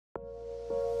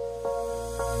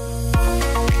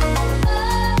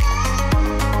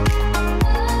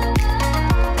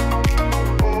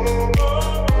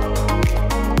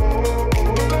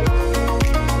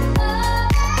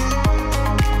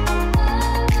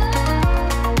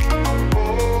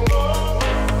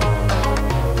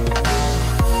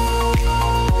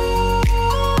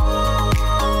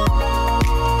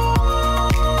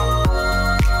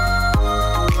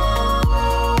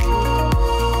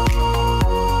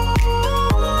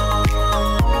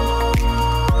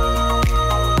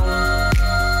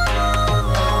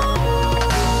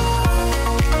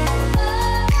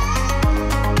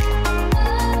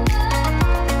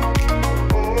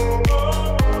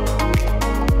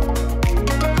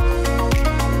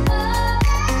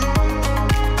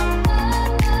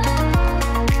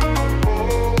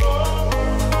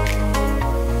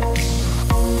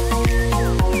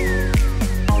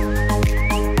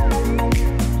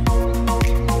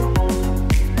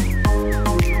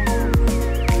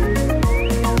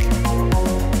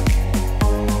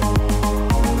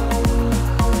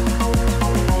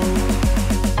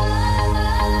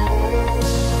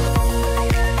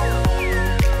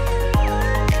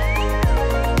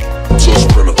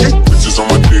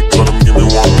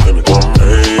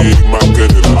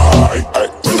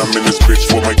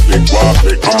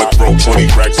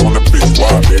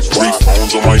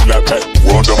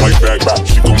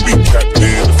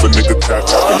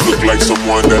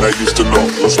someone that I used to know.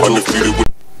 Undefeated with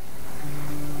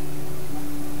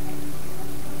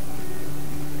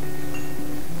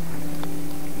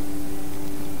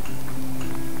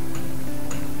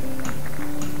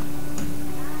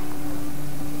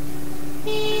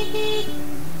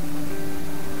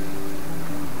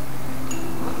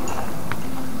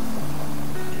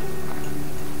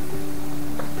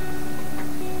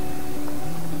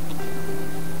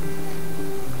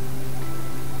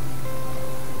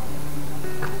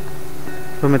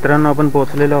तो मित्रांनो, आपण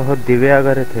पोहोचलेलो आहोत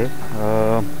दिवेआगर येथे.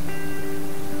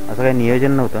 असं काही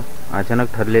नियोजन नव्हतं,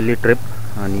 अचानक ठरलेली ट्रिप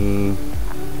आणि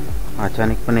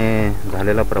अचानकपणे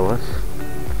झालेला प्रवास.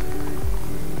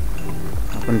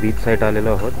 आपण बीच साईड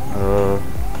आलेलो आहोत.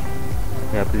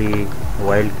 हे आपली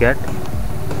वाइल्ड कॅट.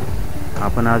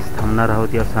 आपण आज थांबणार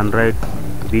आहोत या सनराईज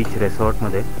बीच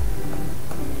रिसॉर्टमध्ये.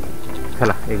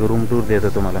 चला एक रूम टूर देतो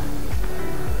तुम्हाला.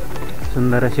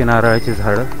 सुंदर अशी नारळाची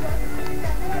झाडं.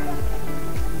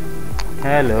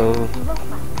 हॅलो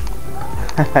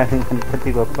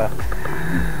गणपती बाप्पा.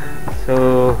 सो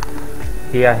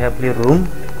ही आहे आपली रूम.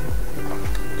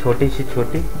 छोटीशी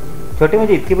छोटी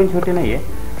म्हणजे इतकी पण छोटी नाही आहे,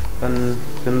 पण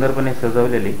सुंदरपणे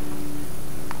सजवलेली.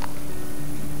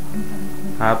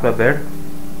 हा आपला बेड.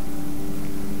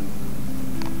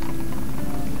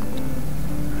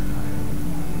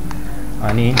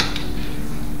 आणि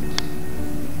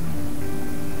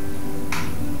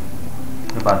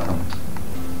बाथरूम.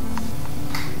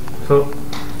 सो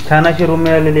छान अशी रूम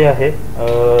मिळालेली आहे.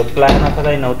 प्लॅन असा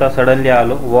काही नव्हता, suddenly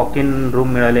Alo. Walk in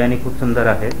room मिळाली आणि खूप सुंदर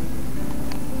आहे.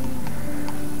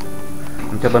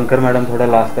 आमच्या बनकर मॅडम थोड्या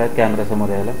लास्ट आहेत कॅमेऱ्यासमोर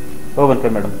यायला. हो बनकर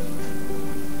मॅडम,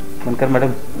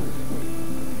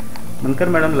 बनकर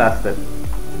मॅडम लास्ट आहेत,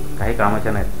 काही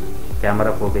कामाच्या नाहीत,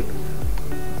 कॅमेरा फोबिक.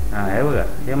 हां हे बघा,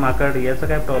 हे माकड, याचा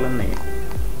काय प्रॉब्लेम नाही आहे.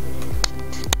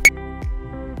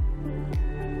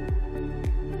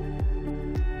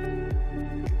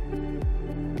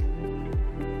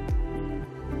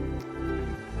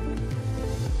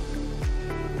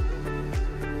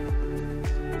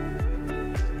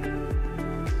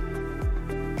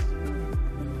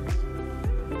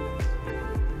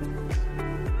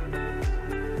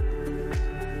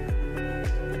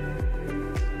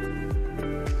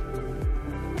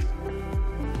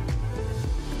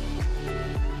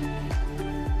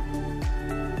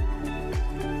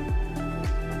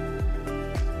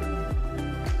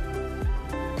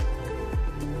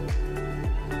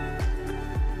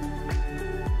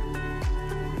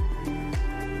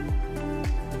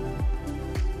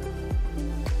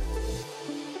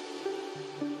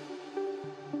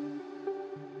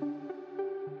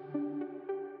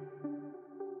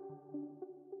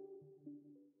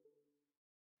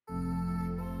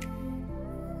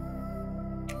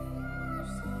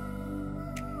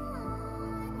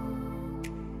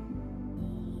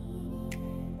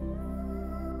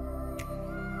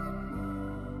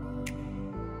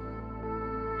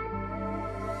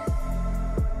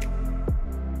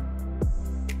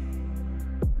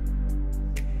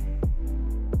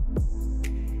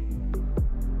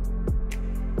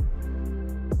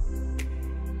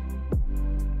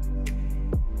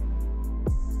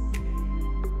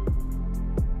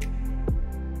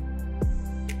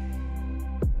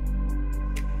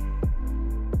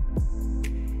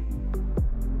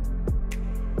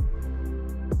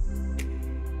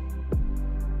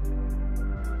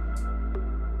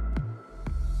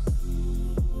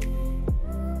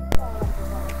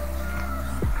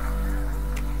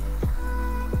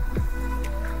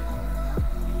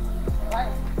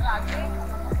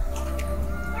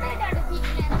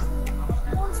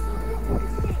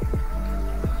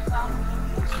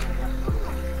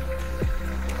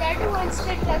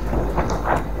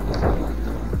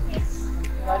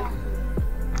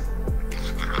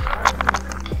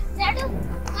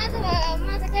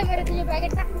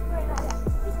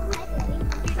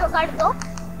 काढतो.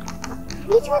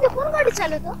 बीच मध्ये कोण गाडी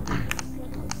चालवतो?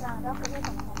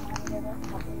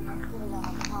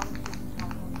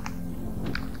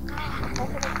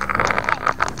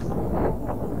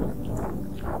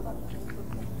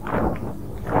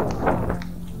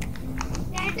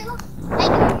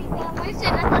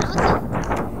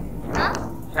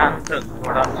 शांत,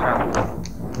 थोडा शांत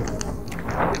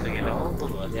गेलो.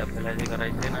 आधी आपल्याला जे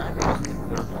करायचे ना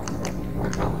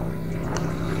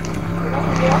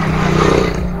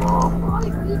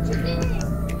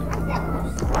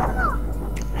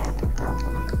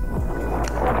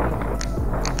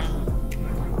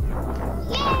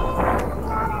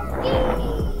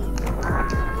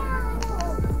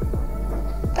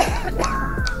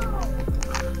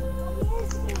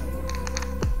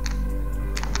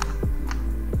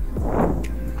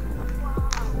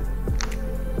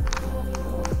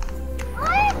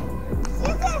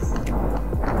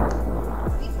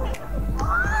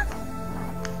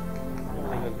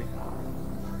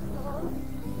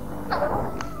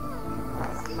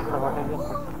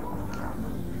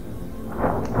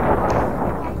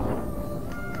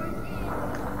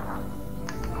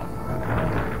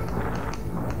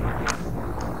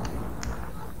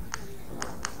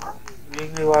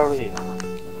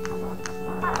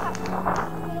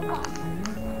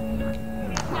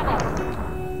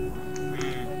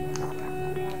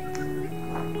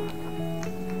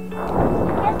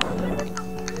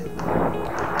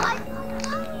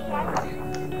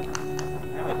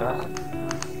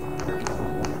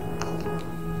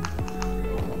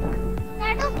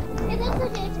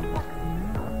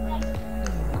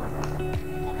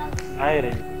आहे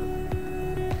रे.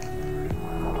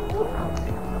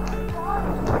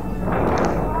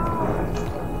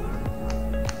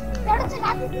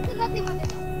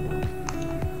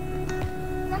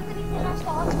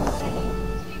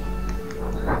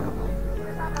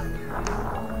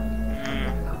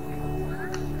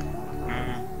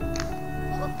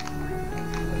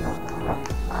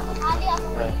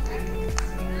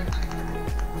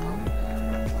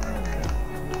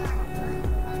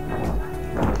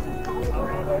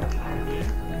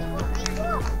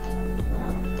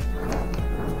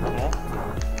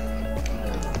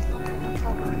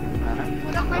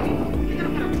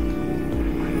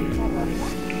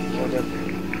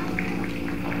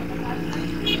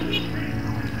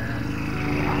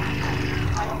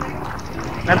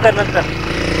 नंतर नंतर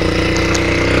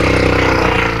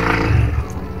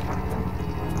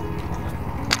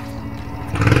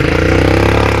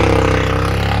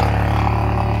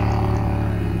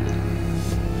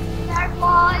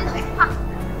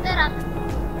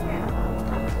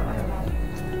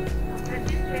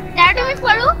मी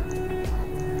पळू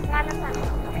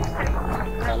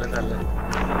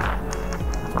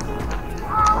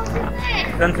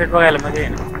सनसेट बघायला मजा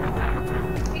येईल.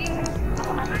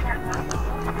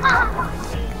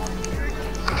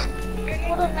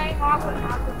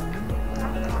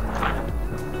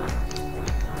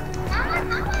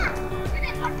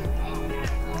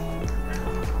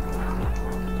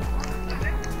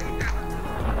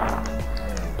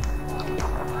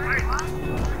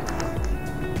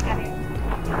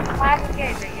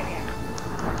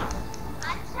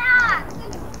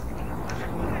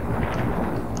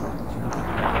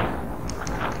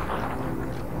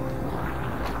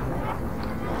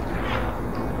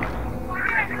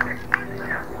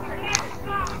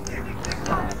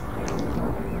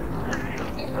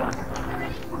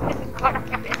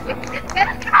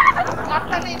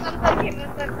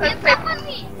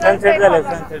 सनसेट झालं,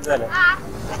 सनसेट झालं.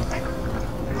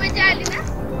 मजा आली ना.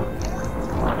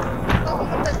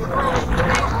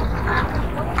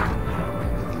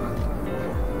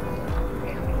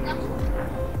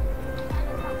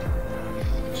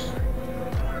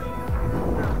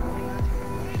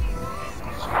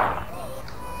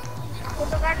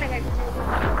 फोटो काढला काय?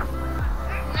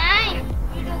 नाही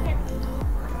व्हिडिओ घेतला.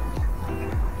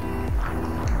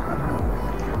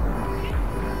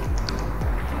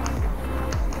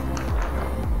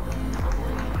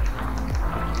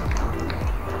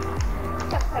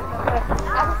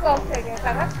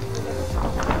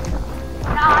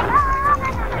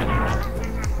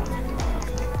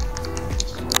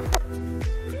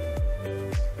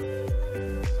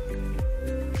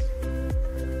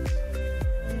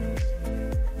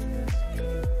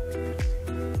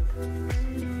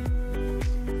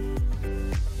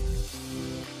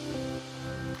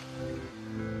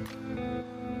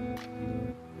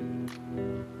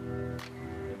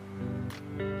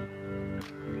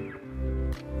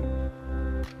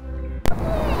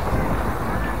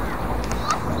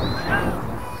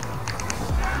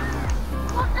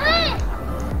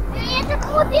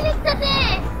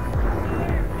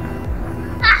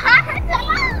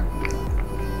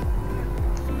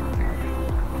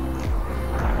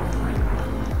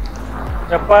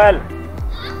 चप्पल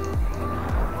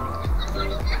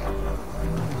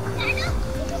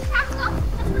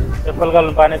चप्पल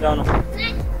घालून पाण्यात जाऊ नको.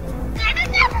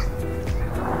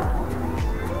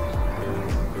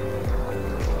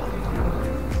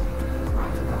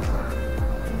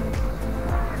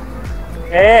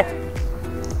 ए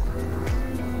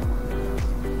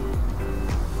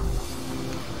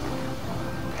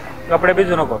कपडे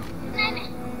भिजू नको.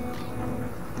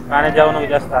 पाण्यात जाऊ नको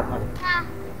जास्त आतमध्ये.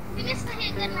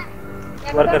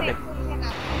 वर करते.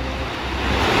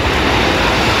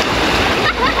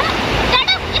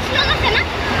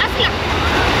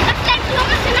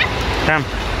 थांब.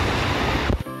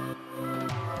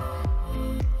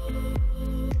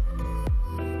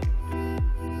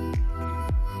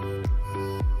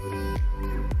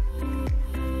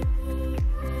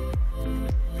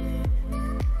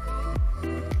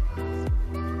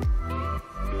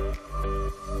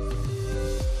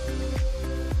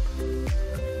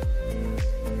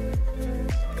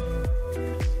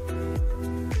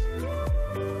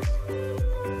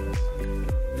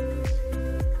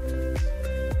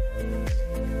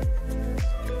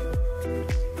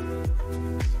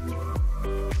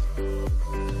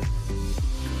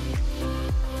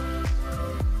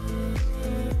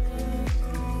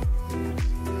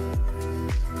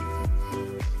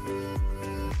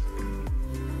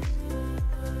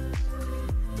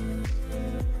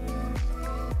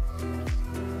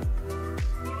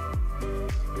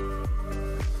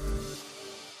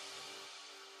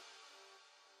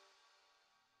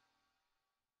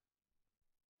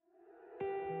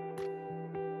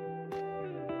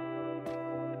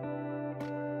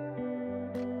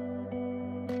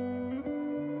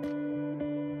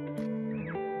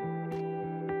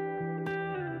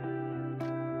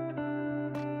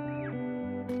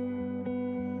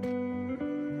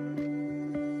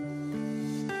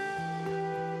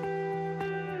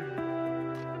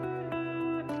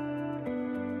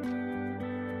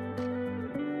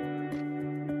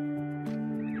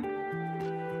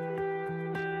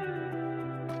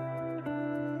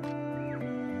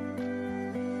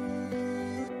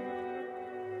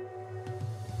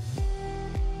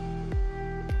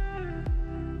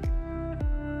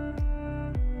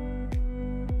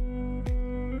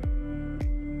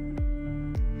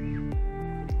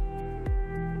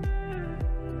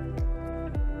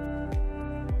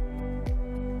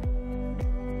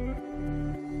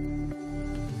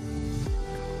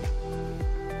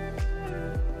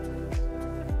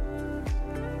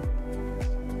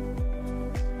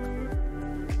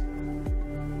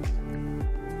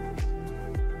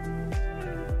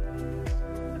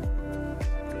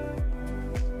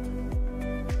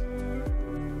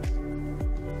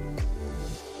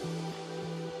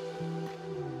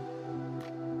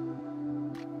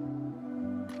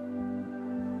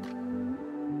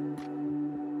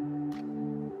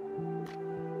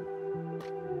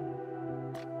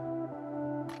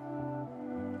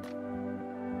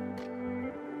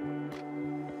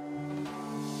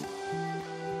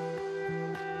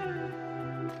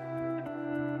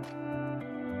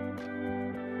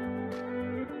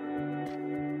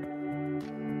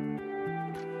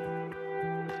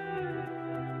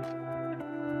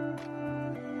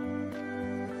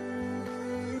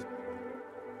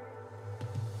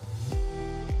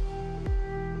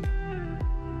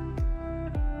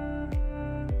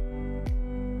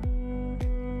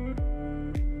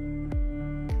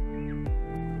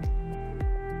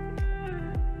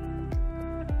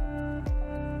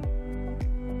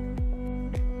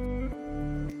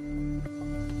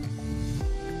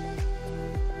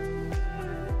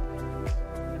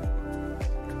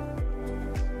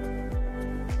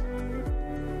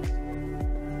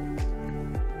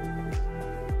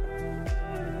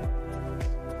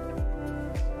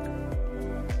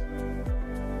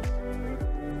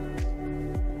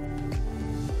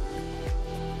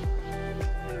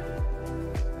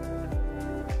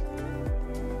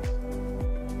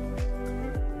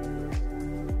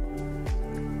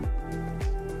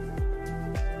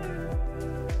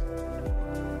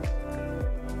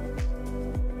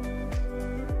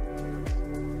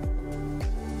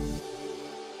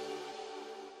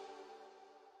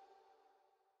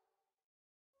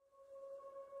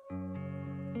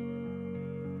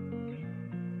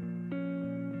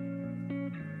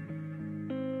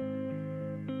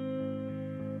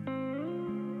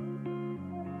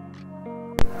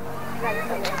 चल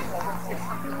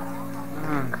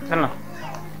ना.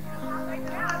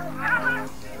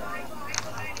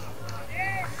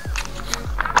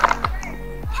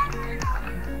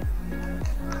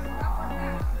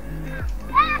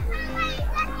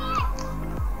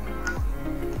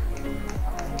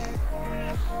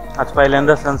 आज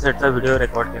पहिल्यांदा सनसेटचा व्हिडिओ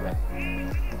रेकॉर्ड केला.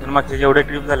 तर मागचे जेवढे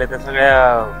ट्रिप झाले त्या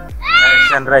सगळ्या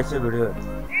सनराईजचे व्हिडिओ आहेत.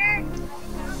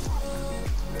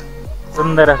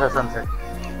 सुंदर असा सनसेट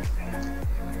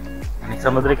आणि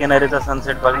समुद्रकिनारीचा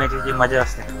सनसेट बघण्याची जी मजा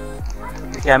असते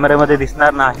ती कॅमेऱ्यामध्ये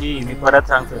दिसणार नाही. मी परत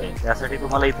सांगतोय, त्यासाठी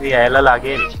तुम्हाला इथे यायला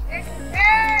लागेल.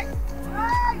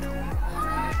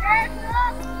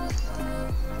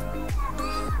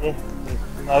 काय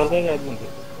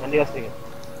थंडी असते का?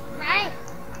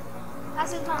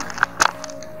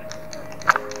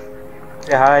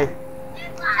 हाय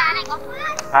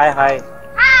हाय हाय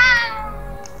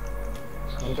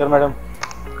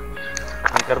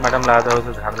शंकर मॅडमला आज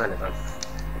झाड झाले आज.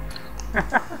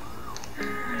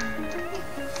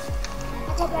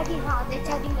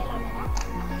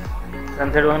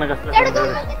 सनसेट बघ ना कसलं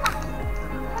सुंदर.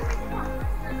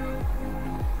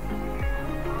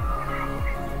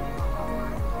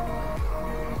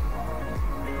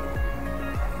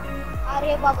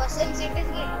 अरे बाबा सनसेटच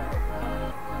गेला.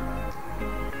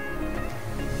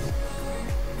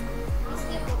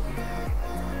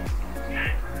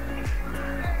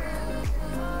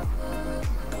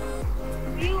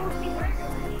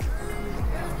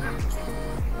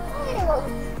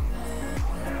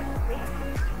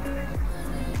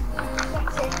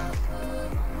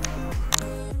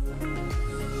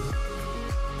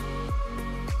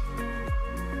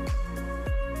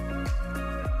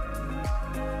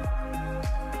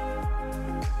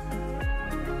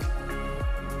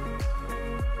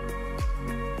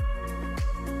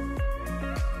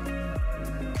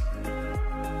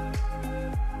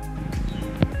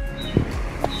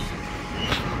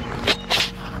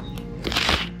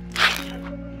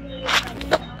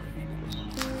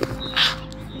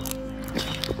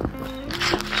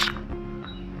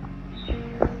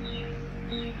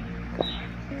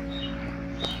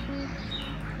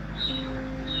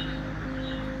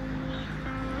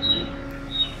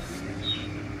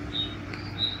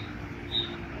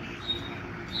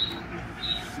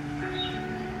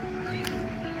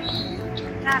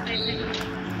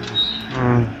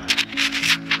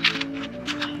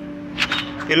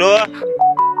 किलो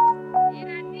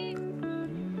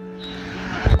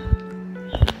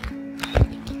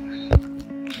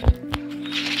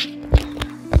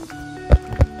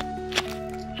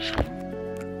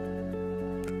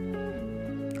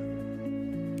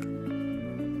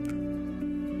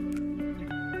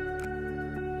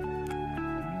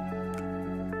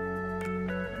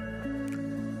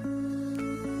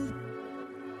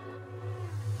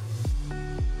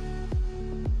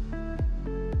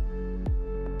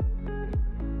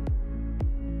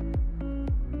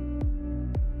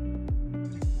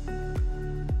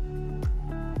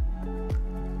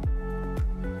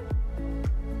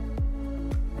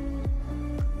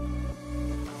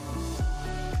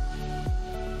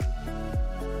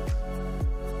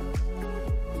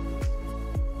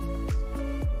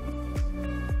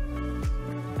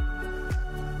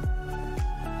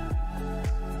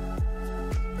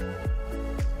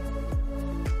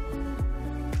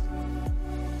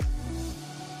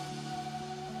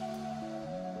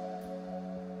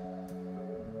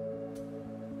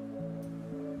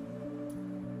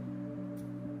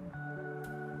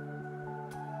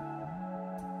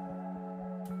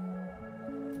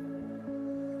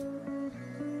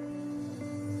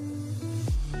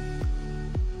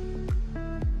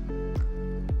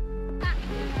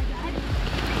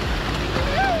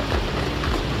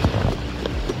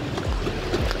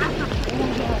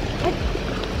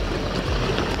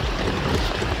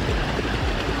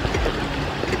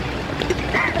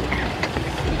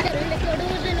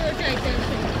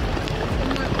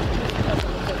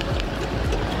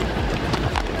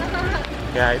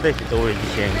काय त्याची जवळची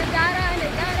शेंग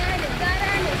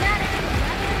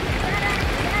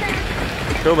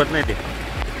सोबत नाही ते.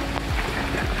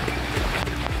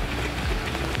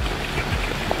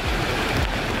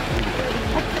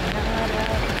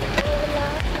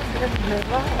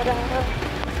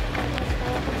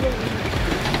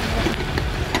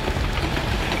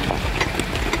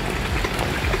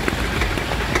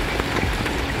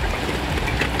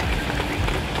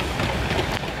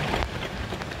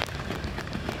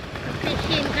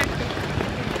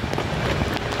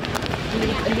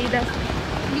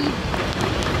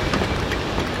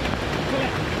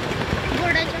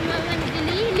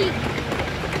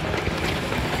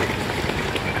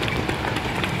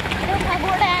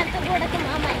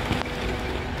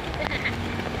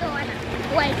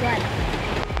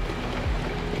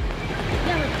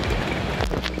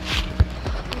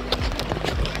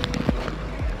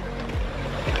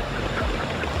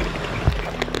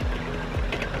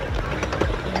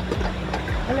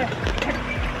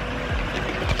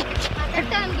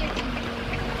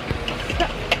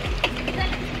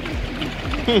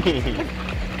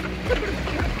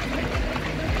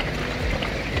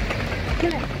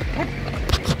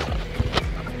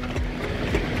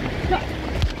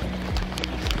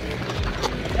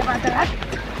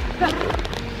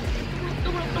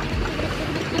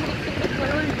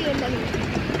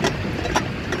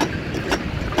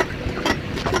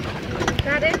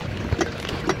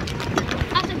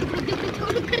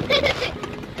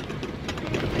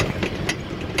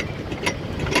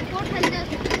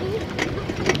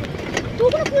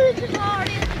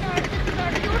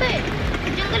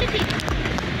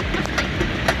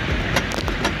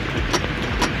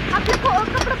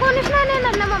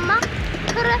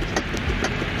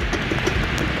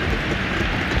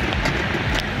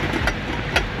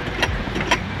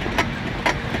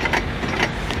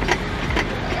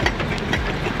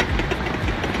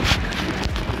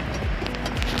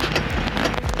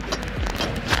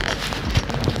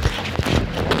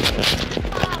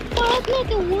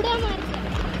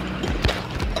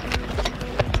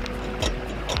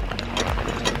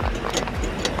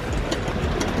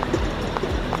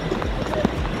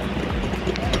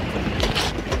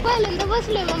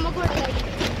 बसलोय मम्मा घोड्यागाडी.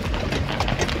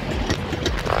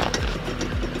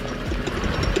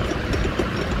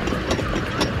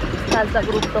 कालचा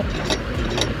ग्रुप तो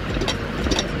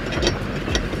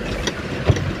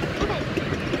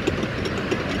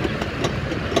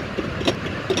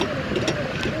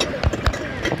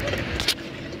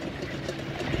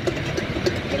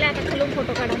तिला आता खालून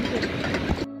फोटो काढा.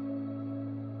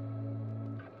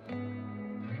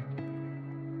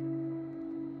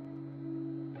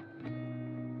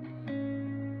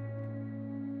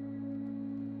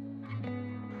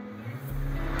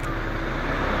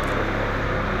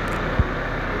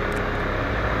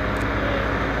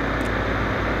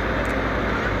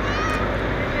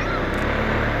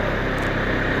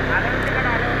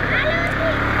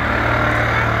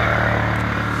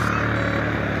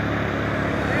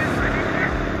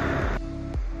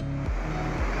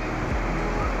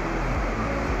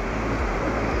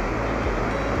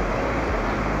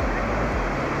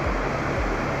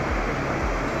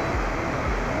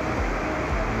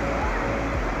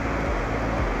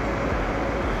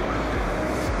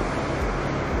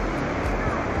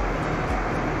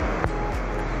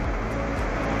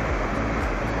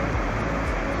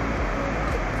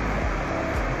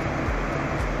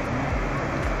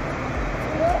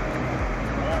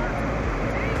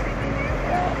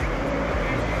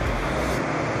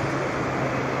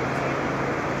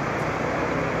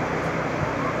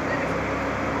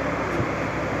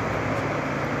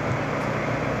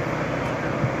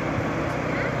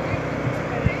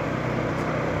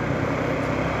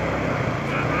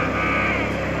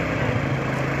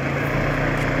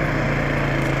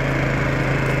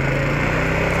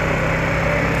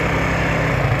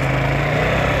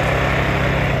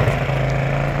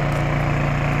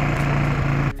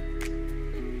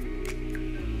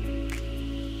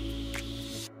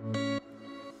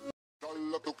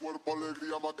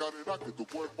 Alegría Macarena, que tu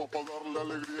cuerpo para darle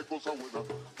alegría y cosa buena.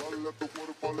 Dale a tu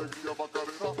cuerpo alegría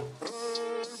Macarena,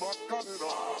 hey Macarena.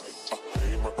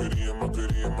 Hey Macarena,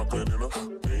 Macarena, Macarena.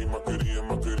 Hey Macarena,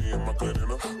 Macarena,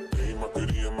 Macarena. Hey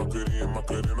Macarena, Macarena,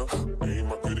 Macarena. Hey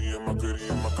Macarena,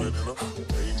 Macarena, Macarena.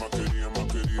 Hey Macarena,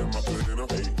 Macarena, Macarena.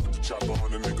 Hey, put the chopper on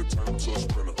the nigga, turn him to a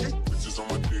sprinter. Bitches on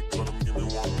my dick, tell him give me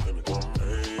 1 minute.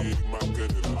 Hey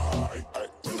Macarena, aight,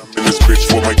 aight. In this bitch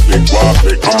for my click, wild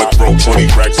click. I'ma throw 20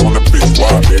 racks on the bitch,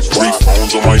 wild bitch. 3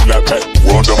 phones on my lap,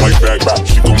 world on my back.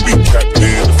 She gon' be capped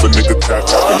in if a nigga tap.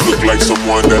 I look like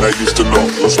someone that I used to know.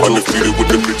 Undefeated with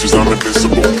the bitches, I'm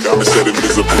invincible. Diamond said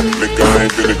invisible. Nigga, I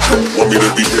ain't been a Jew. Want me to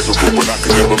be miserable, but I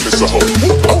can never miss a hoe.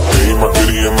 Hey,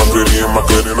 Macarena, Macarena,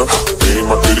 Macarena.